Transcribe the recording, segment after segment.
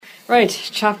Right,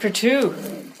 chapter 2.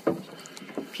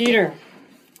 Peter.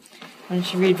 Why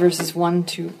don't you read verses 1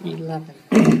 to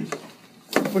 11?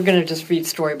 We're going to just read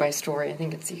story by story. I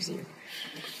think it's easier.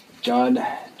 John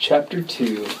chapter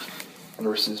 2,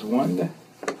 verses 1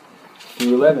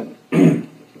 through 11,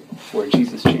 where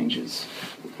Jesus changes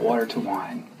water to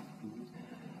wine.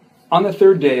 On the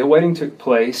third day, a wedding took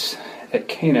place at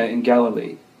Cana in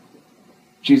Galilee.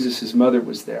 Jesus' mother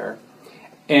was there,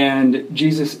 and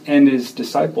Jesus and his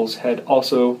disciples had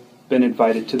also been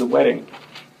invited to the wedding.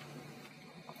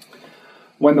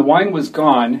 When the wine was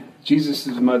gone, Jesus'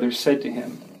 mother said to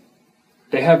him,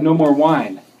 "They have no more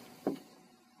wine."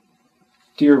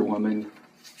 "Dear woman,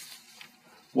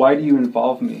 why do you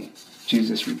involve me?"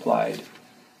 Jesus replied.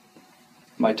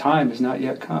 "My time has not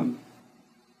yet come."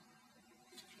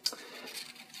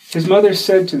 His mother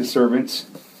said to the servants,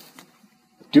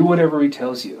 "Do whatever he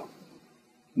tells you."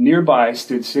 Nearby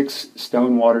stood 6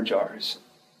 stone water jars,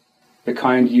 the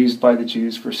kind used by the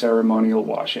Jews for ceremonial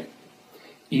washing,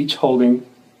 each holding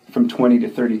from 20 to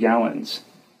 30 gallons.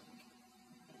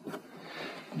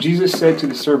 Jesus said to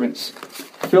the servants,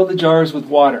 "Fill the jars with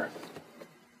water."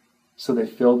 So they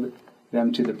filled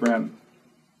them to the brim.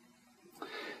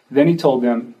 Then he told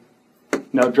them,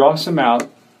 "Now draw some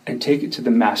out and take it to the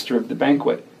master of the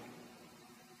banquet."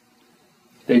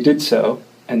 They did so,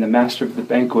 and the master of the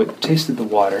banquet tasted the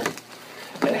water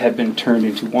that had been turned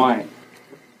into wine.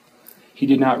 He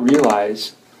did not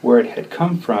realize where it had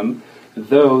come from,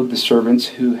 though the servants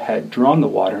who had drawn the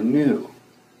water knew.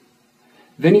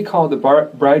 Then he called the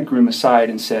bridegroom aside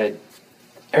and said,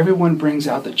 "Everyone brings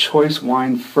out the choice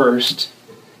wine first,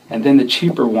 and then the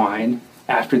cheaper wine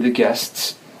after the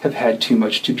guests have had too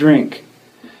much to drink.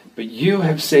 But you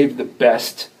have saved the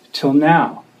best till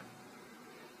now."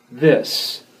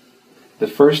 This, the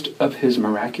first of his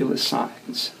miraculous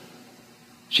signs,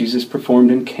 Jesus performed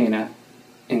in Cana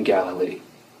in Galilee.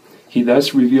 He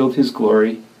thus revealed his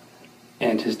glory,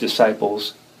 and his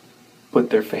disciples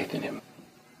put their faith in him.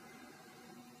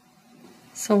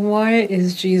 So why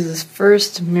is Jesus'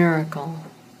 first miracle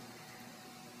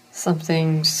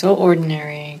something so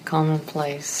ordinary,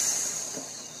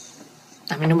 commonplace?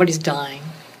 I mean, nobody's dying.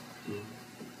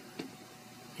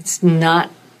 It's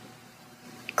not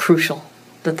crucial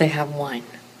that they have wine.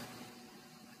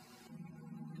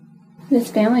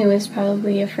 This family was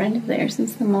probably a friend of theirs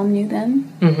since the mom knew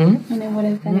them. Mm-hmm. And it would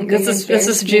have been a great This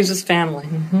is Jesus' family,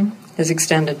 his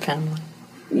extended family.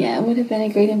 Yeah, it would have been a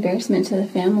great embarrassment to the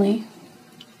family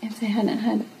if they hadn't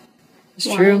had It's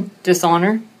wine. true.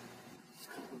 Dishonor.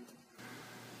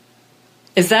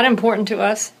 Is that important to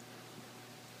us?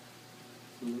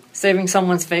 Saving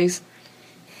someone's face?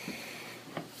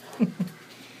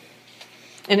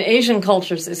 In Asian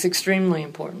cultures, it's extremely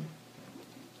important.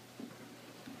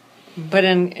 But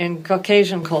in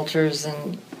Caucasian cultures,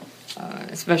 and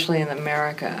especially in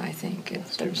America, I think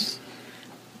it's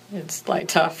like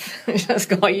tough. Just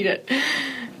go eat it.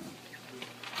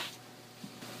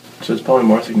 So it's probably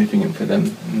more significant for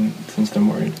them since they're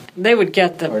more. They would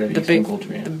get the Part of big, Eastern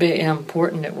culture, yeah. the big how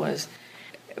important it was.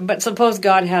 But suppose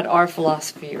God had our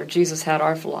philosophy, or Jesus had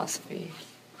our philosophy.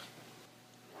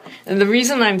 And the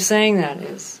reason I'm saying that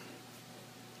is,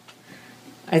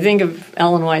 I think of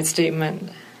Ellen White's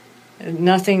statement,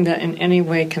 "Nothing that in any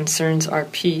way concerns our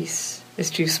peace is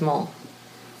too small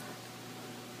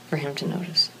for him to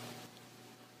notice."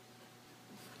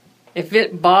 If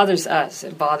it bothers us,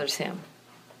 it bothers him.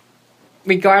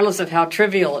 Regardless of how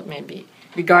trivial it may be,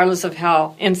 regardless of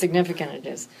how insignificant it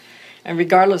is, and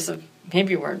regardless of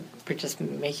maybe we're just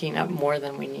making up more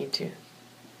than we need to.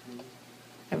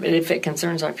 But if it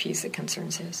concerns our peace, it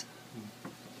concerns his.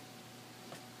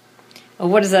 Well,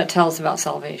 what does that tell us about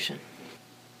salvation?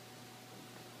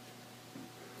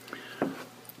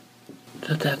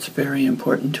 That's very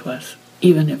important to us,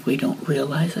 even if we don't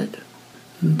realize it.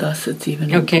 And thus, it's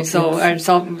even Okay, so a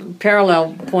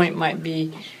parallel point might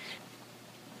be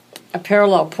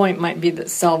that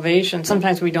salvation,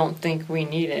 sometimes we don't think we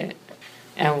need it,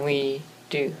 and we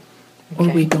do. Or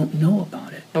Okay? we don't know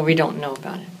about it. But we don't know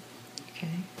about it. Okay,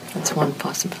 that's one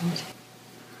possibility.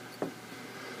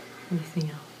 Anything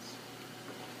else?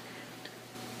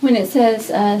 When it says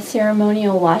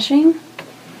ceremonial washing,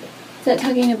 is that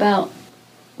talking about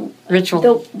Ritual.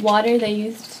 the water they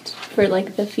used for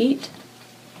like the feet?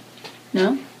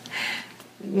 No?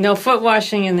 No, foot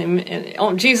washing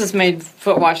Jesus made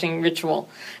foot washing ritual,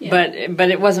 Yeah. but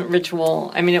it wasn't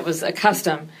ritual. I mean, it was a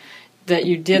custom that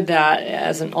you did that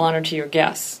as an honor to your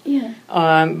guests. Yeah.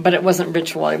 But it wasn't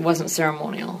ritual. It wasn't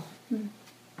ceremonial.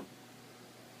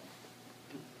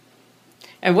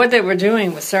 And what they were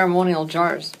doing was ceremonial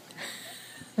jars.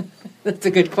 That's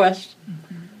a good question.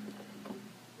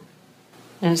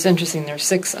 And it's interesting, there's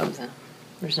 6 of them.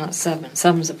 There's not 7.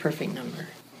 7 is a perfect number.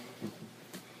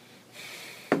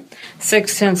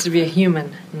 6 tends to be a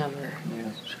human number.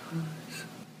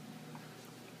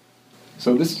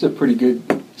 So this is a pretty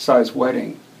good sized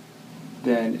wedding.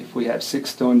 Then if we have 6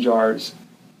 stone jars,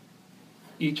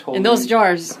 each holding... And those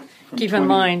jars, keep 20 in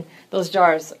mind, those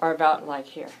jars are about like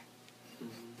here.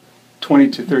 20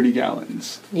 to 30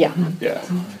 gallons. Yeah. Yeah.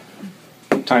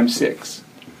 Times 6.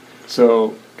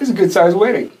 So it's a good sized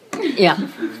wedding. Yeah.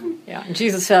 Yeah. And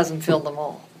Jesus hasn't filled them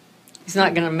all. He's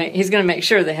gonna make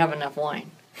sure they have enough wine.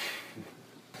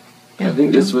 I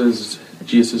think this was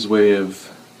Jesus' way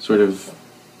of sort of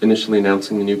initially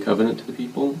announcing the new covenant to the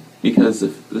people, because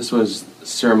if this was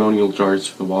ceremonial jars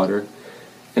for the water,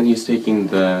 and he's taking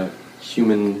the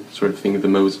human sort of thing, the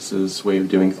Moses' way of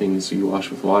doing things, so you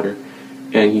wash with water,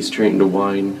 and he's turning into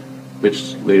wine,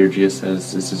 which later Jesus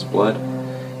says is his blood.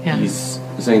 Yeah. He's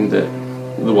saying that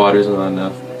the water's not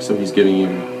enough, so he's giving you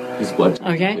his blood.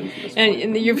 Okay.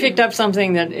 And you picked up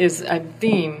something that is a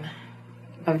theme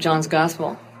of John's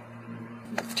Gospel.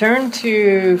 Turn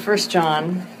to 1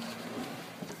 John.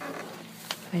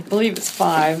 I believe it's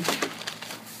 5.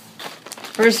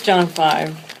 1 John 5,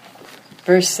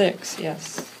 verse 6,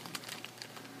 yes.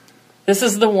 This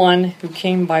is the one who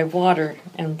came by water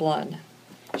and blood,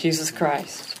 Jesus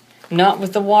Christ. Not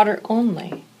with the water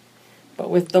only, but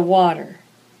with the water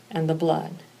and the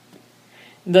blood.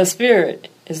 The Spirit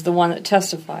is the one that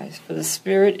testifies, for the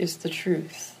Spirit is the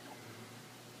truth.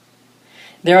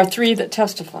 There are 3 that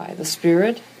testify, the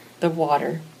Spirit, the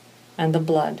water, and the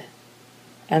blood.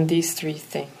 And these 3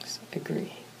 things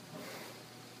agree.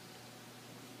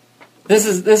 This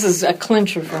is a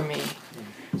clincher for me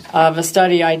of a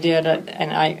study I did,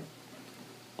 and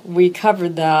we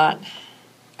covered that,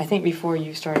 I think, before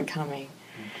you started coming,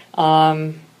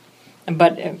 but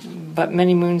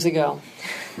many moons ago.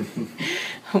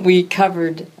 We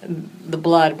covered the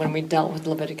blood when we dealt with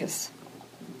Leviticus.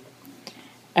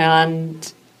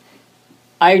 And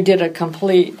I did a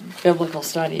complete biblical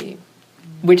study,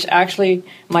 which actually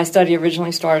my study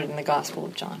originally started in the Gospel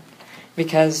of John,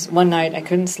 because one night I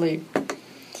couldn't sleep,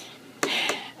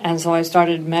 and so I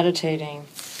started meditating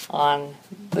on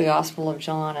the Gospel of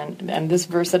John, and this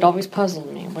verse had always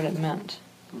puzzled me, what it meant.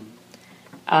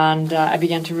 And I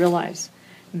began to realize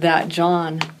that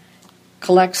John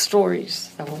collects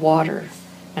stories of water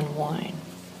and wine,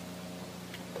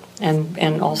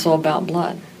 and also about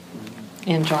blood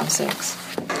in John 6.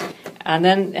 And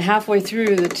then halfway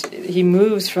through, he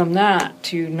moves from that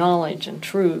to knowledge and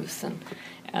truth.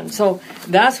 And so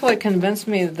that's what convinced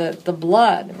me that the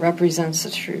blood represents the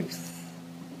truth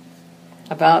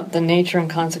about the nature and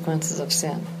consequences of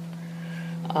sin.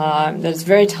 That's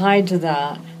very tied to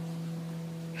that.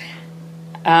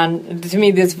 And to me,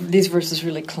 these verses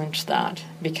really clinch that,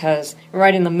 because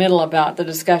right in the middle about the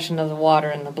discussion of the water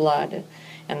and the blood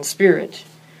and the Spirit,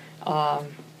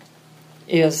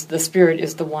 is the Spirit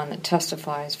is the one that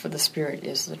testifies, for the Spirit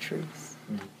is the truth.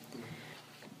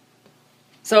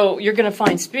 So you're going to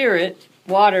find Spirit,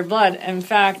 water, blood. In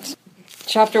fact,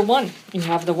 chapter 1, you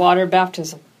have the water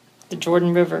baptism, the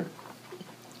Jordan River,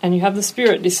 and you have the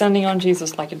Spirit descending on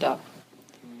Jesus like a dove.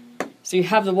 So you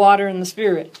have the water and the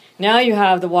Spirit. Now you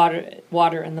have the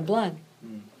water and the blood.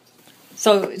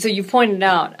 So you pointed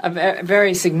out a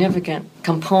very significant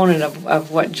component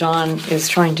of what John is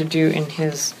trying to do in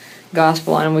his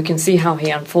Gospel, and we can see how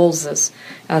he unfolds this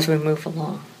as we move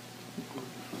along.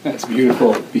 That's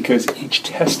beautiful, because each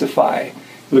testify.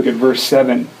 Look at verse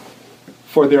 7.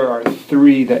 For there are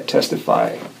 3 that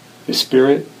testify, the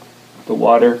Spirit, the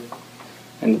water,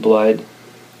 and the blood,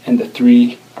 and the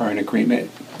 3 are in agreement.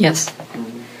 Yes.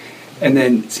 And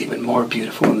then it's even more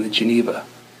beautiful in the Geneva.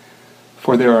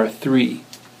 For there are 3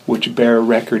 which bear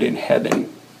record in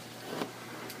heaven,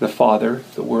 the Father,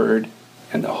 the Word,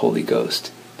 and the Holy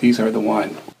Ghost. These are the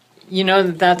one. You know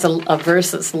that's a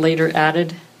verse that's later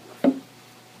added?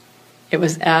 It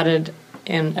was added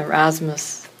in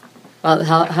Erasmus. Well,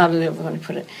 how did it want to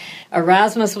put it?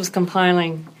 Erasmus was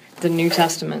compiling the New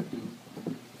Testament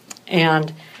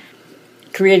and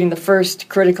creating the first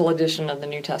critical edition of the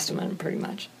New Testament, pretty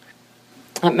much.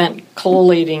 It meant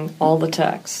collating all the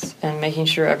texts and making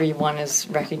sure everyone is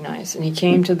recognized. And he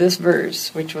came to this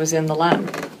verse, which was in the Latin.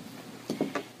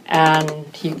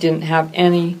 And he didn't have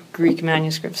any Greek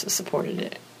manuscripts that supported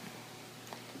it.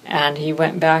 And he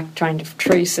went back trying to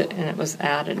trace it, and it was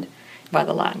added by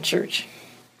the Latin Church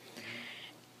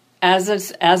as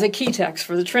a key text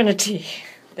for the Trinity.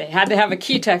 They had to have a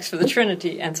key text for the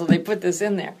Trinity, and so they put this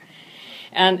in there.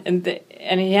 And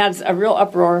he had a real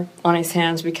uproar on his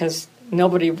hands because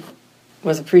nobody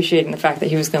was appreciating the fact that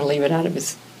he was going to leave it out of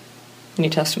his New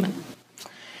Testament.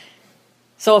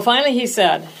 So finally he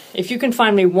said, if you can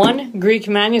find me one Greek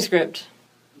manuscript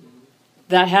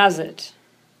that has it,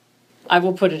 I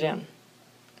will put it in.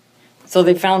 So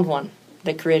they found one.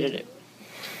 They created it.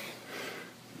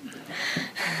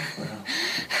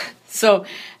 So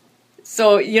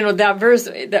that verse,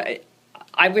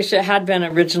 I wish it had been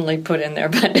originally put in there,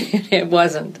 but it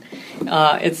wasn't.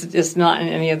 It's not in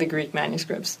any of the Greek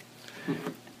manuscripts.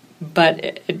 But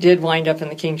it did wind up in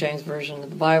the King James Version of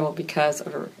the Bible because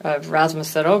Erasmus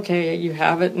said, okay, you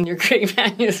have it in your Greek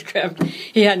manuscript.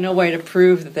 He had no way to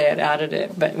prove that they had added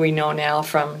it, but we know now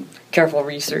from careful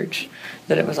research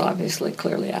that it was obviously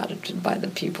clearly added by the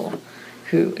people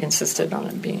who insisted on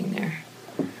it being there.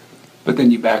 But then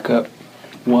you back up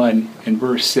 1 in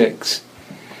verse 6,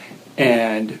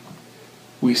 and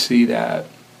we see that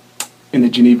in the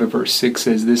Geneva verse 6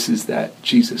 says, this is that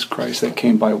Jesus Christ that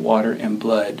came by water and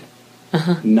blood.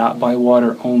 Not by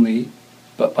water only,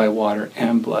 but by water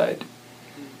and blood.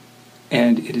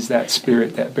 And it is that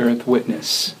Spirit that beareth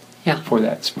witness for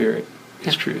that Spirit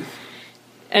is truth.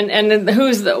 And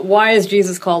why is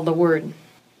Jesus called the Word?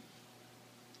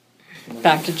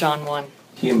 Back to John 1.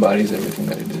 He embodies everything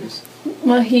that it is.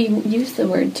 Well, he used the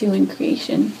word too in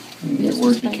creation. The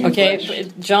Word became flesh.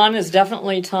 John is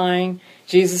definitely tying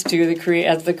Jesus to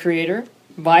as the Creator.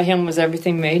 By him was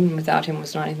everything made, and without him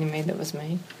was not anything made that was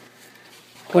made.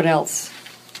 What else?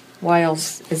 Why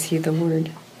else is he the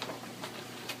Word?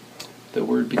 The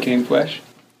Word became flesh.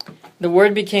 The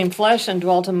Word became flesh and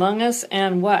dwelt among us,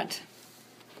 and what?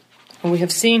 And we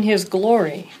have seen his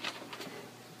glory.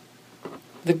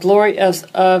 The glory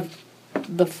of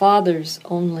the Father's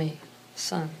only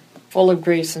Son, full of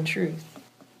grace and truth.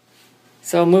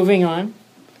 So moving on.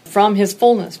 From his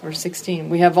fullness, verse 16,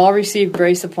 we have all received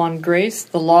grace upon grace.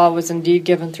 The law was indeed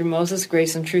given through Moses.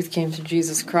 Grace and truth came to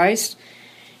Jesus Christ.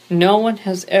 No one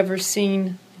has ever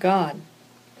seen God.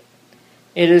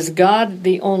 It is God,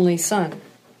 the only Son,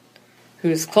 who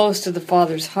is close to the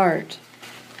Father's heart,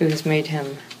 who has made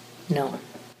him known.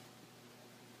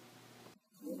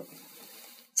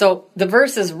 So the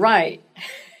verse is right.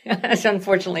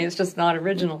 Unfortunately, it's just not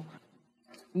original.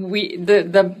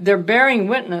 They're bearing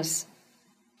witness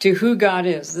to who God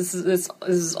is. This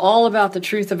is all about the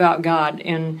truth about God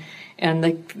and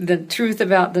the truth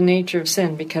about the nature of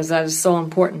sin, because that is so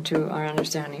important to our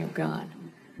understanding of God.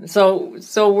 So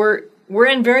we're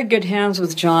in very good hands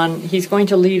with John. He's going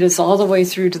to lead us all the way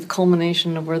through to the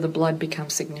culmination of where the blood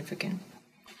becomes significant.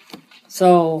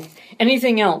 So,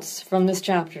 anything else from this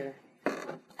chapter?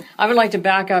 I would like to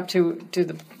back up to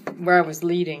where I was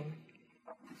leading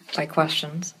by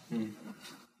questions.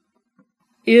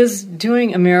 Is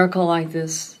doing a miracle like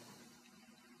this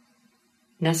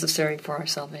necessary for our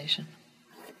salvation?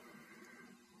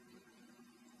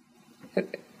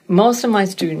 Most of my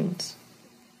students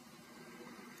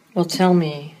will tell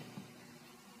me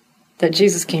that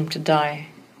Jesus came to die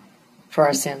for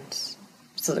our sins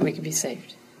so that we could be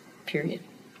saved. Period.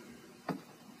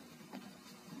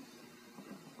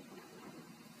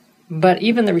 But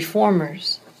even the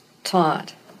reformers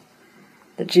taught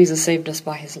that Jesus saved us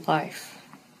by his life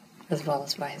as well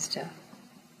as by his death.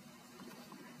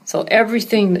 So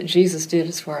everything that Jesus did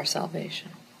is for our salvation.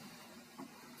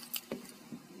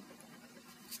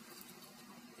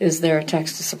 Is there a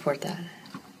text to support that?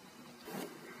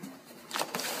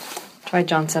 Try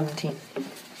John 17.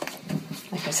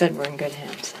 Like I said, we're in good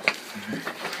hands.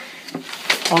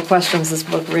 All questions this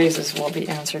book raises will be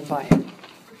answered by it.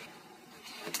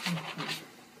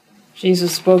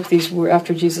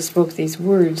 After Jesus spoke these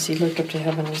words, he looked up to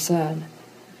heaven and said,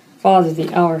 Father,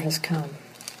 the hour has come.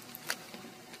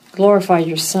 Glorify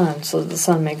your Son, so that the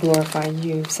Son may glorify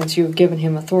you, since you have given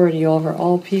him authority over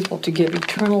all people to give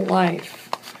eternal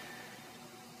life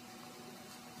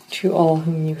to all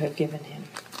whom you have given him.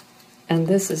 And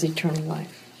this is eternal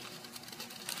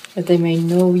life, that they may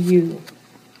know you,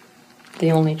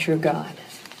 the only true God,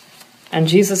 and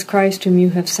Jesus Christ whom you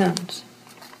have sent.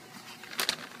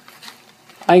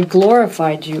 I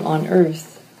glorified you on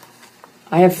earth.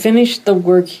 I have finished the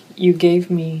work you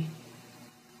gave me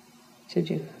to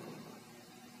do.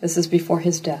 This is before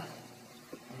his death.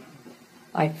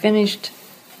 I finished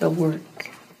the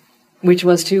work, which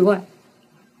was to what?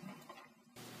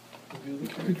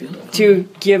 To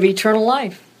give eternal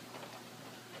life.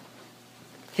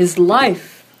 His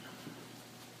life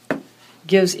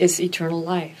gives us eternal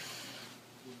life.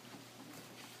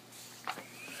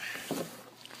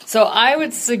 So I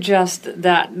would suggest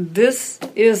that this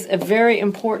is a very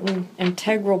important,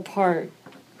 integral part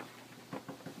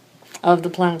of the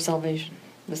plan of salvation,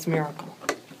 this miracle,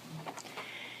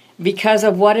 because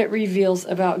of what it reveals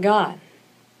about God.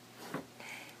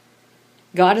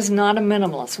 God is not a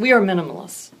minimalist. We are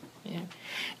minimalists.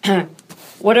 Yeah.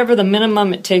 Whatever the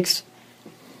minimum it takes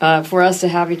for us to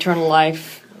have eternal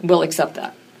life, we'll accept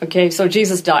that. Okay, so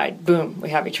Jesus died. Boom, we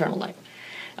have eternal life.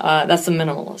 That's the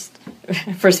minimalist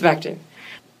perspective.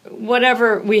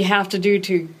 Whatever we have to do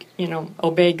to,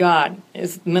 obey God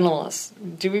is minimalist.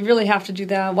 Do we really have to do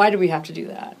that? Why do we have to do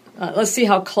that? Let's see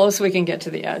how close we can get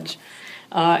to the edge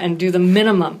and do the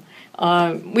minimum.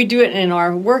 We do it in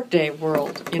our workday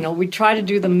world. We try to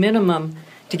do the minimum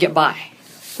to get by.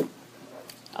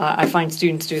 I find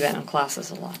students do that in classes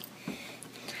a lot.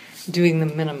 Doing the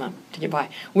minimum to get by.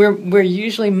 We're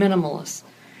usually minimalists.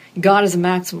 God is a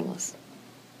maximalist.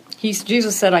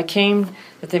 Jesus said, I came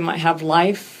that they might have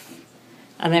life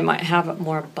and they might have it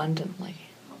more abundantly.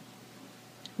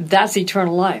 That's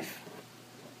eternal life.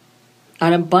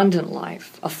 An abundant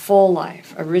life, a full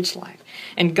life, a rich life.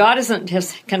 And God isn't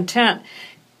just content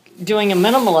doing a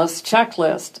minimalist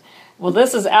checklist. Well,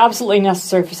 this is absolutely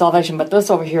necessary for salvation, but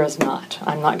this over here is not.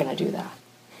 I'm not going to do that.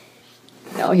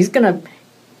 No, he's going to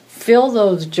fill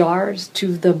those jars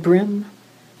to the brim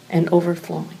and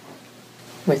overflowing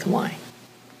with wine,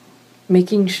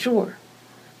 making sure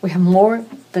we have more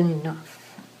than enough.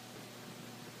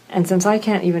 And since I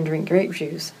can't even drink grape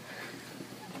juice,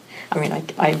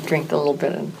 I drink a little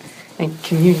bit in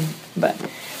communion, but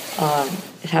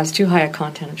it has too high a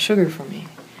content of sugar for me.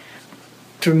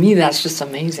 For me, that's just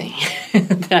amazing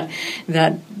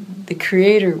that the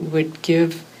Creator would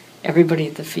give everybody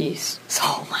at the feast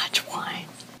so much wine.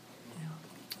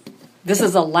 This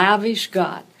is a lavish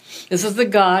God. This is the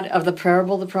God of the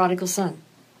parable of the prodigal son,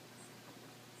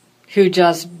 who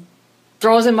just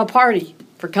throws him a party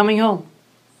for coming home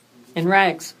in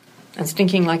rags and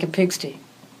stinking like a pigsty.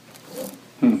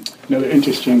 Another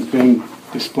interesting thing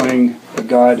displaying a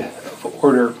God of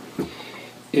order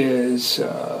is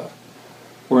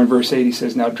where in verse 8 he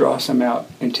says, now draw some out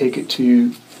and take it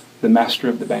to the master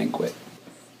of the banquet.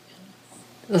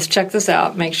 Let's check this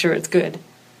out, make sure it's good.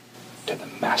 To the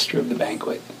master of the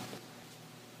banquet.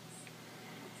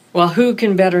 Well, who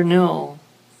can better know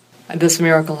this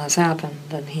miracle has happened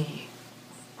than he?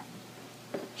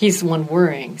 He's the one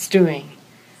worrying, stewing.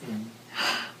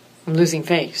 I'm losing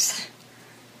face.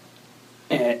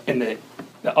 And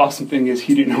the awesome thing is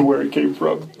he didn't know where it came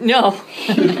from. No.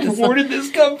 Where did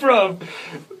this come from?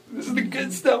 This is the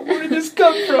good stuff. Where did this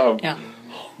come from? Yeah.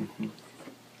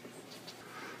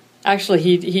 Actually,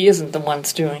 he isn't the one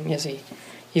stewing, is he?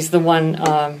 He's the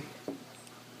one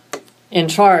in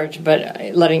charge,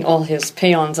 but letting all his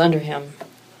peons under him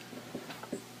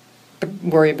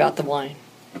worry about the wine.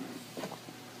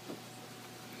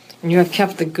 And you have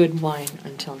kept the good wine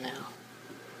until now.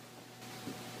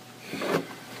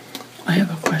 I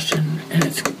have a question, and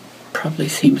it probably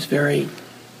seems very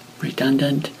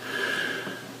redundant,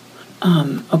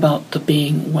 about the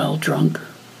being well drunk.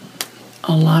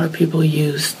 A lot of people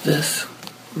use this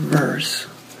verse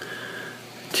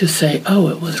to say, oh,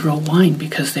 it was real wine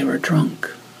because they were drunk.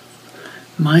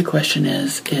 My question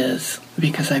is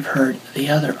because I've heard the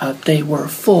other, they were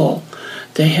full,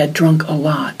 they had drunk a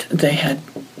lot, they had,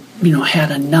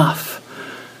 had enough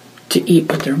to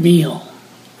eat with their meal.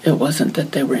 It wasn't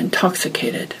that they were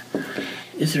intoxicated.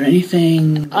 Is there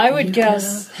anything? I would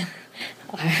guess,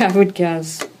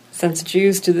 since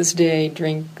Jews to this day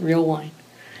drink real wine,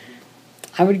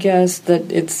 I would guess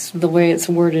that it's the way it's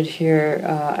worded here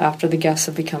after the guests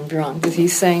have become drunk. Because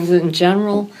he's saying that in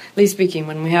generally speaking,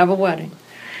 when we have a wedding,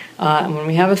 and when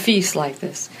we have a feast like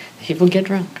this, people get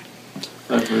drunk.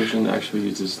 That version actually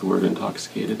uses the word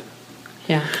intoxicated.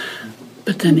 Yeah.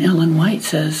 But then Ellen White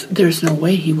says there's no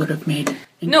way he would have made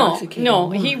intoxicated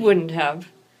wine. He wouldn't have.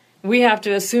 We have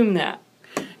to assume that.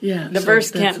 Yeah. The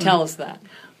verse can't tell us that.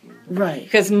 Right.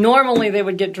 Because normally they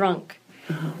would get drunk.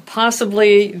 Uh-huh.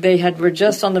 Possibly they were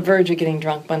just on the verge of getting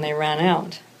drunk when they ran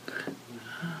out.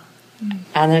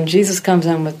 And then Jesus comes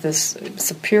in with this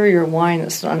superior wine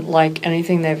that's unlike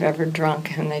anything they've ever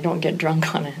drunk, and they don't get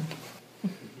drunk on it.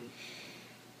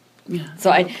 Yeah.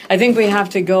 So I think we have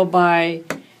to go by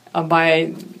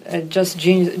just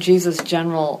Jesus'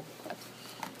 general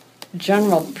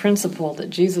principle that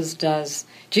Jesus does.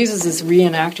 Jesus is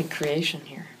reenacting creation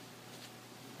here,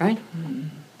 right? Mm-hmm.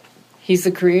 He's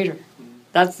the creator.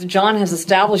 John has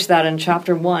established that in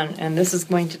chapter 1, and this is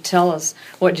going to tell us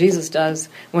what Jesus does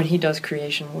when he does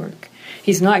creation work.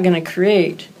 He's not going to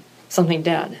create something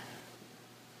dead.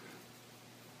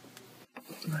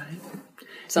 Right.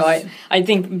 So I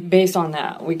think based on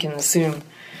that, we can assume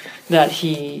that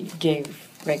he gave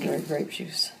regular grape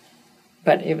juice.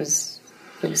 But it was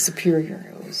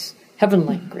superior. It was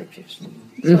heavenly grape juice.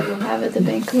 So we'll have at the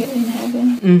banquet in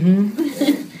heaven.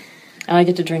 Mm-hmm. And I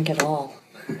get to drink it all.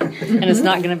 And it's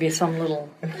not going to be some little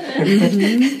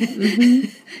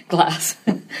glass.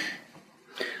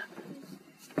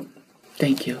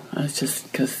 Thank you. I was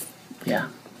just because, yeah,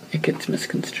 it gets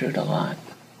misconstrued a lot.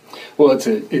 Well, it's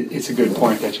a good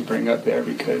point that you bring up there,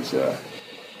 because I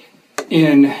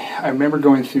remember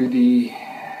going through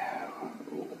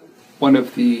one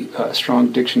of the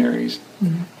Strong dictionaries,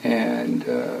 and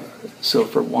so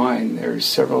for wine, there's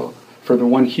several. For the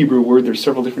one Hebrew word, there's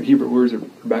several different Hebrew words.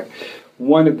 Back,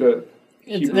 one of the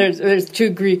there's two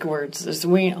Greek words. There's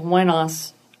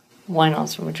winos,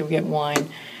 from which we get wine,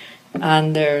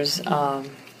 and there's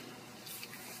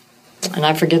and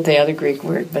I forget the other Greek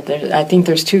word, but I think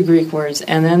there's two Greek words,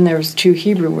 and then there's two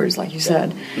Hebrew words, like you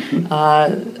said.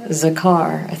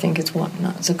 Zakar, I think it's one,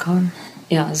 not Zakar.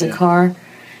 Yeah, Zakar,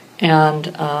 and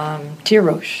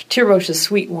Tirosh. Tirosh is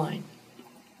sweet wine.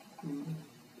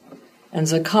 And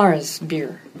Zakar is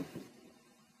beer.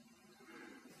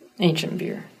 Ancient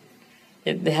beer.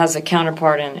 It has a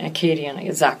counterpart in Akkadian,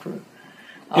 Zakru.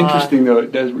 Interesting, though,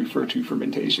 it does refer to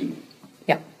fermentation.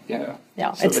 Yeah. Yeah.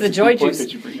 Yeah, So it's that's the a joy good point juice.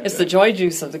 that you bring that It's up. the joy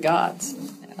juice of the gods in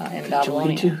Joy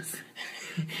Babylonia. juice.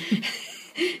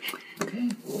 Okay.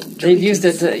 They used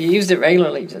it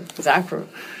regularly, Zakru,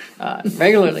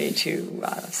 regularly to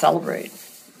celebrate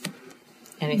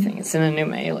anything. It's in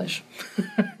Enuma Elish.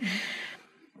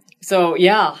 So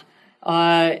yeah,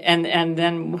 and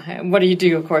then what do you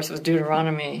do? Of course, with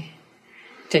Deuteronomy,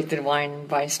 take the wine and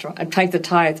buy strong, take the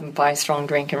tithe and buy strong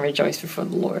drink and rejoice before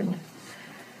the Lord.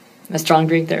 The strong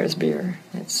drink there is beer.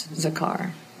 It's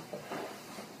Zakar.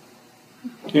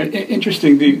 Yeah,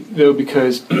 interesting, though,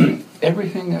 because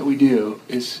everything that we do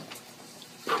is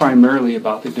primarily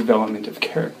about the development of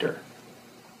character.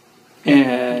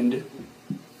 And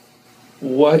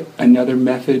what another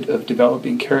method of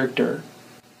developing character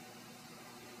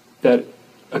that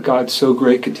a God so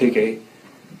great could take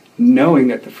knowing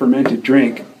that the fermented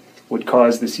drink would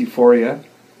cause this euphoria,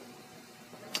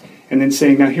 and then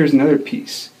saying, now here's another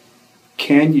piece.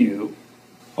 Can you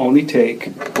only take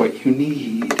what you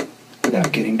need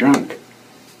without getting drunk?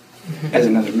 As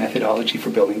another methodology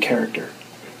for building character.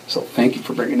 So thank you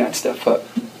for bringing that stuff up.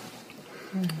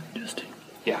 Interesting.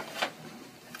 Yeah.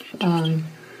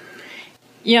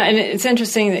 Yeah, and it's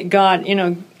interesting that God, we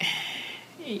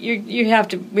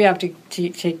have to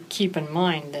keep in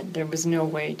mind that there was no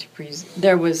way to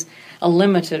there was a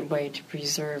limited way to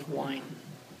preserve wine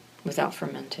without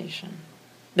fermentation.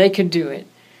 They could do it.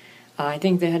 I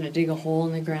think they had to dig a hole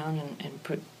in the ground and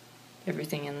put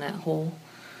everything in that hole,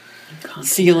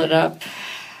 seal it up.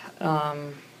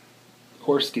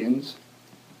 Or skins.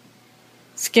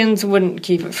 Skins wouldn't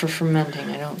keep it for fermenting,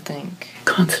 I don't think.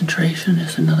 Concentration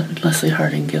is another. Leslie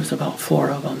Harding gives about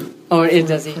 4 of them. Oh, it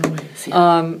does. He.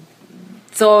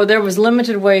 So there was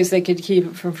limited ways they could keep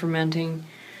it from fermenting,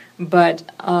 but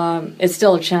it's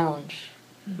still a challenge,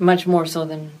 much more so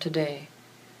than today.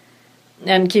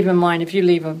 And keep in mind, if you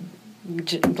leave a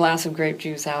glass of grape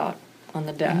juice out on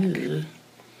the deck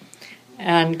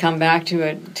and come back to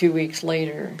it 2 weeks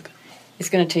later, it's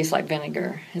going to taste like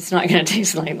vinegar. It's not going to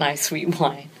taste like nice sweet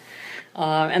wine.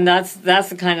 And that's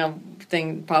the kind of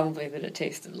thing probably that it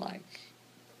tasted like.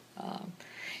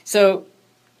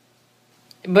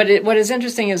 What is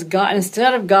interesting is God,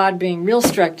 instead of God being real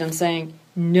strict and saying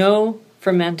no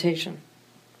fermentation,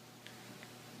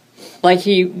 like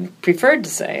he preferred to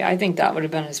say, I think that would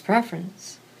have been his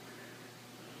preference.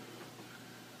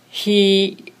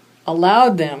 He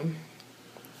allowed them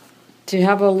to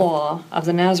have a law of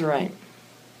the Nazarite,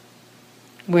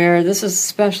 where this is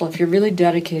special. If you're really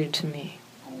dedicated to me,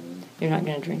 you're not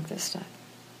going to drink this stuff.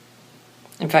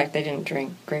 In fact, they didn't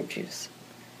drink grape juice.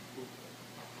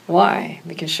 Why?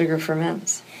 Because sugar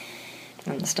ferments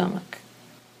in the stomach.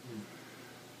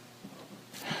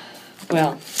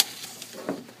 Well,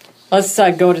 let's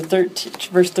go to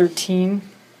verse 13.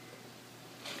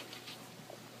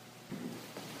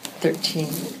 13.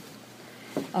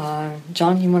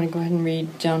 John, you want to go ahead and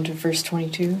read down to verse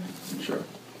 22? Sure.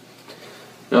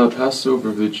 Now the Passover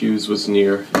of the Jews was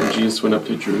near, and Jesus went up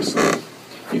to Jerusalem.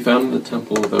 He found in the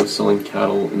temple those selling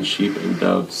cattle and sheep and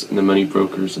doves, and the money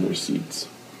brokers in their seats.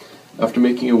 After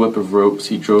making a whip of ropes,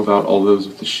 he drove out all those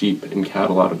with the sheep and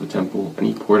cattle out of the temple, and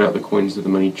he poured out the coins of the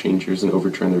money changers and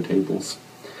overturned their tables.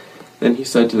 Then he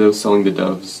said to those selling the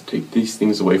doves, "Take these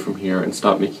things away from here, and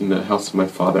stop making the house of my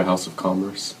Father a house of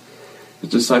commerce." His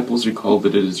disciples recalled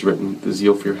that it is written, "The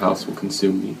zeal for your house will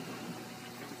consume me."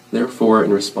 Therefore,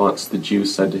 in response, the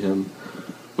Jews said to him,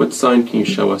 "What sign can you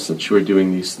show us that you are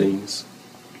doing these things?"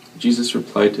 Jesus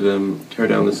replied to them, "Tear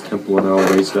down this temple, and I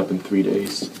will raise it up in 3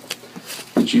 days."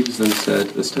 The Jews then said,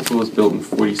 "This temple was built in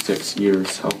 46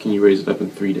 years. How can you raise it up in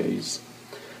 3 days?"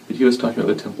 but he was talking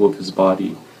about the temple of his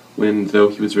body, when, though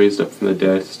he was raised up from the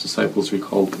dead, his disciples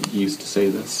recalled that he used to say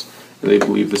this, and they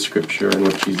believed the scripture and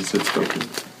what Jesus had spoken.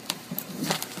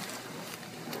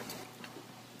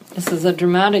 This is a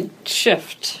dramatic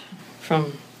shift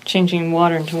from changing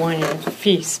water into wine at a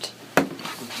feast. I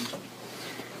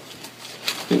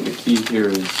think the key here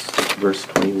is verse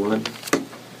 21.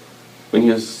 When he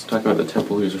was talking about the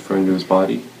temple, he was referring to his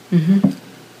body. Mm-hmm.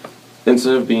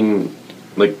 Instead of being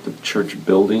like the church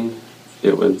building,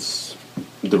 it was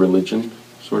the religion,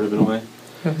 sort of in a way.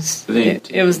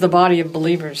 It was the body of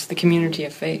believers, the community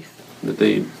of faith. That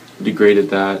they degraded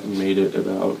that and made it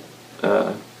about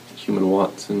human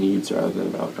wants and needs rather than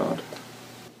about God.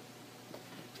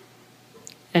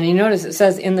 And you notice it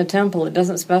says in the temple, it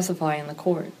doesn't specify in the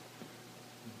court.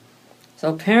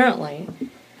 So apparently,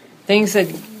 things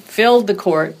had filled the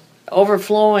court,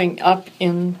 overflowing up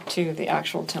into the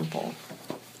actual temple.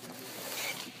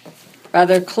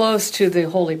 Rather close to the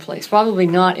holy place. Probably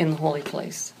not in the holy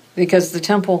place. Because the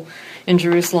temple in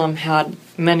Jerusalem had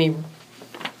many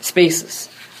spaces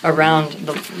around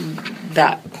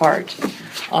that part.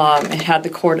 It had the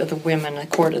court of the women, the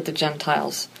court of the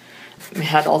Gentiles. It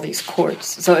had all these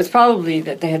courts. So it's probably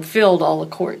that they had filled all the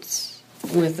courts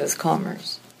with this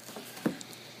commerce.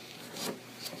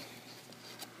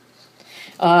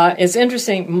 It's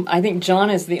interesting, I think John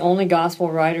is the only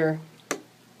gospel writer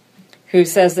who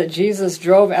says that Jesus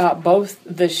drove out both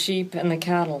the sheep and the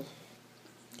cattle.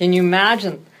 Can you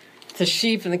imagine the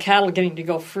sheep and the cattle getting to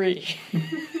go free?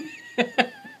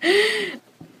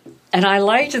 And I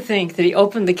like to think that he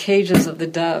opened the cages of the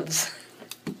doves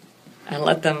and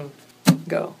let them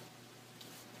go.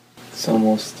 It's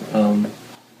almost,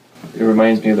 it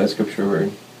reminds me of that scripture where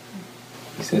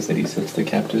he says that he sets the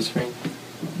captives free.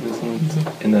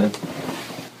 In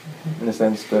a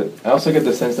sense, but I also get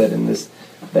the sense that in this,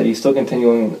 that he's still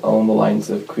continuing along the lines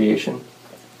of creation,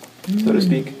 so to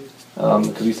speak.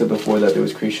 Because we said before that there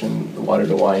was creation, the water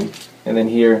to wine, and then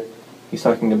here he's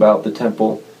talking about the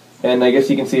temple, and I guess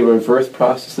you can see a reverse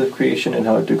process of creation and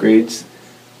how it degrades,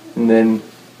 and then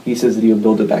he says that he'll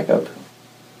build it back up,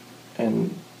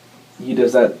 and he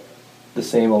does that the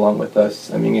same along with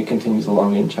us. I mean, it continues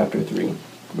along in chapter 3,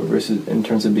 verses in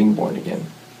terms of being born again.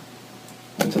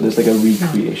 And so there's like a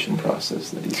recreation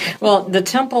process that he's... Well, the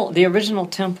temple, the original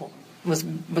temple, was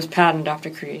patterned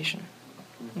after creation.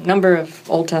 A number of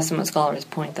Old Testament scholars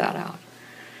point that out.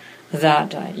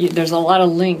 That there's a lot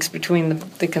of links between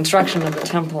the construction of the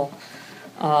temple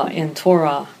in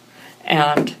Torah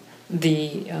and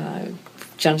the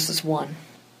Genesis 1.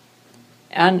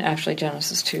 And actually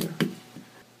Genesis 2.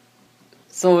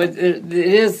 So it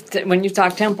is, when you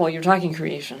talk temple, you're talking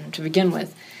creation to begin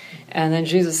with. And then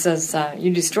Jesus says,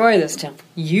 you destroy this temple.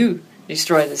 You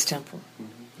destroy this temple.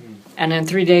 And in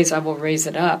 3 days I will raise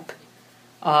it up.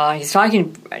 He's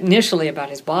talking initially about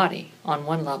his body on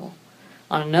one level.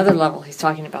 On another level, he's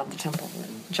talking about the temple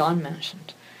that John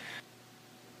mentioned.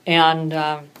 And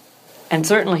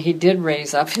certainly he did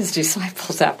raise up his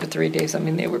disciples after 3 days. I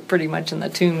mean, they were pretty much in the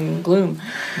tomb and gloom.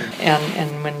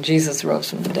 And when Jesus rose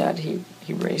from the dead, he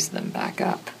raised them back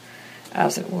up,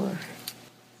 as it were.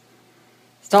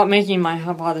 Stop making my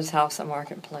Father's house a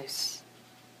marketplace.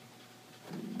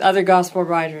 Other gospel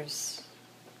writers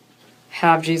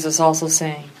have Jesus also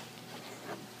saying,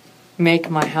 make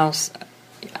my house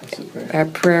a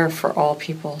prayer for all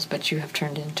peoples, but you have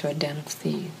turned into a den of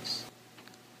thieves.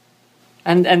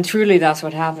 And truly that's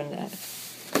what happened.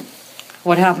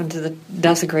 What happened to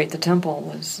desecrate the temple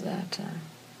was that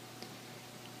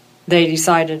they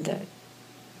decided that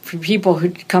for people who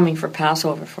coming for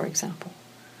Passover, for example,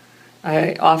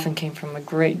 I often came from a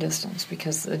great distance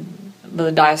because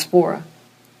the diaspora,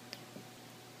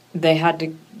 they had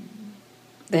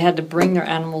to bring their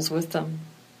animals with them,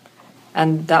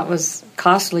 and that was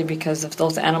costly because if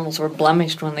those animals were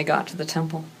blemished when they got to the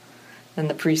temple, then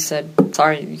the priest said,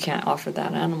 sorry, you can't offer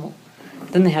that animal.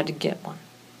 Then they had to get one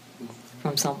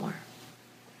from somewhere.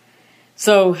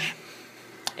 So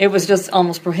it was just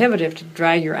almost prohibitive to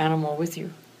drag your animal with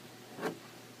you.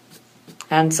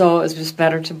 And so it was just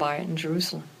better to buy it in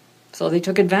Jerusalem. So they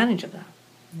took advantage of that.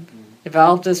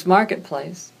 Developed this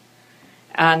marketplace.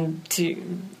 And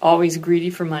to always greedy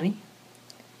for money,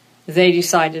 they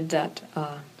decided that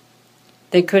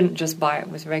they couldn't just buy it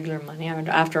with regular money. I mean,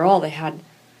 after all, they had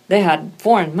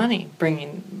foreign money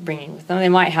bringing with them. They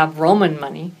might have Roman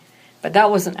money, but that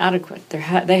wasn't adequate. They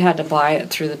had to buy it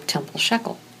through the temple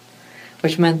shekel,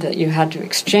 which meant that you had to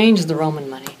exchange the Roman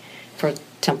money for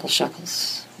temple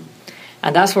shekels.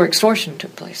 And that's where extortion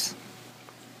took place,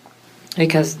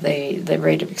 because the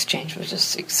rate of exchange was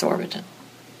just exorbitant.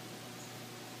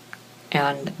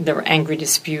 And there were angry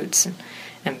disputes,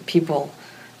 and people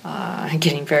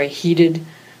getting very heated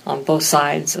on both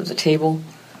sides of the table.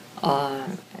 I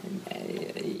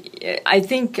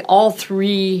think all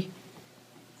three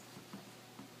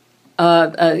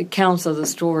accounts of the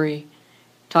story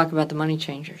talk about the money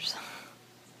changers.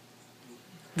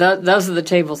 Those are the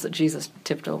tables that Jesus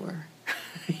tipped over.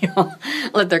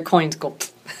 Let their coins go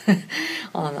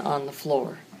on the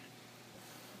floor.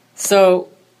 So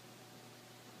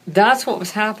that's what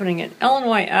was happening. And Ellen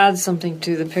White adds something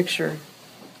to the picture.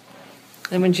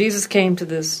 And when Jesus came to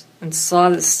this and saw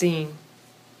this scene,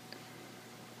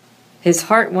 his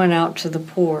heart went out to the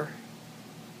poor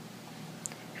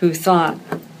who thought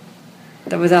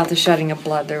that without the shedding of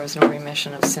blood there was no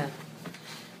remission of sin.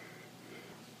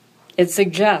 It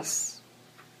suggests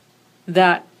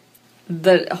that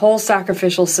the whole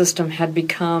sacrificial system had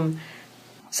become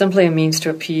simply a means to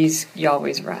appease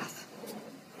Yahweh's wrath.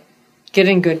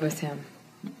 Getting good with him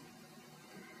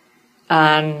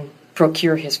and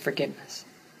procure his forgiveness.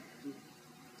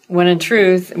 When in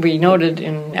truth, we noted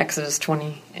in Exodus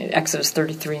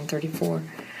 33 and 34,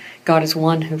 God is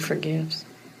one who forgives.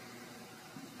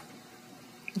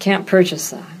 You can't purchase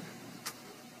that.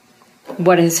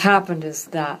 What has happened is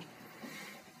that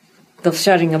the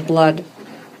shedding of blood,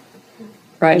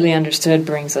 rightly understood,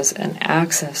 brings us an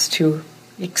access to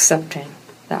accepting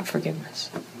that forgiveness,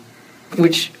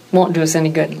 which won't do us any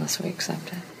good unless we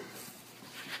accept it.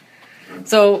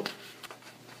 So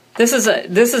this is a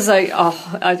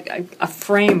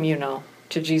frame,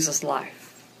 to Jesus'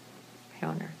 life.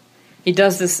 He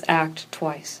does this act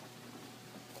twice,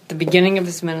 at the beginning of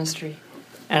his ministry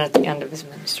and at the end of his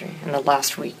ministry, in the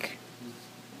last week.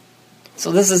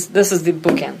 So this is the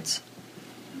bookends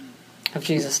of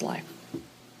Jesus' life.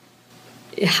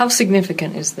 How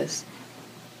significant is this,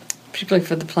 particularly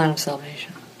for the plan of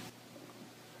salvation?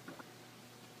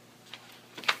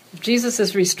 If Jesus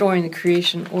is restoring the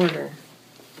creation order,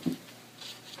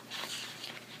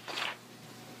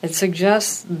 it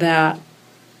suggests that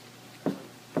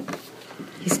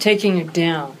he's taking it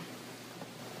down,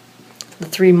 the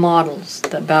three models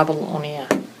that Babylonia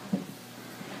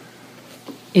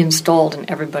installed in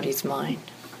everybody's mind.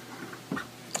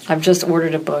 I've just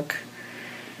ordered a book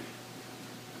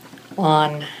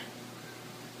on,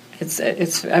 it's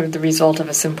the result of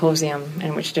a symposium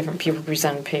in which different people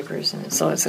presented papers, and so it's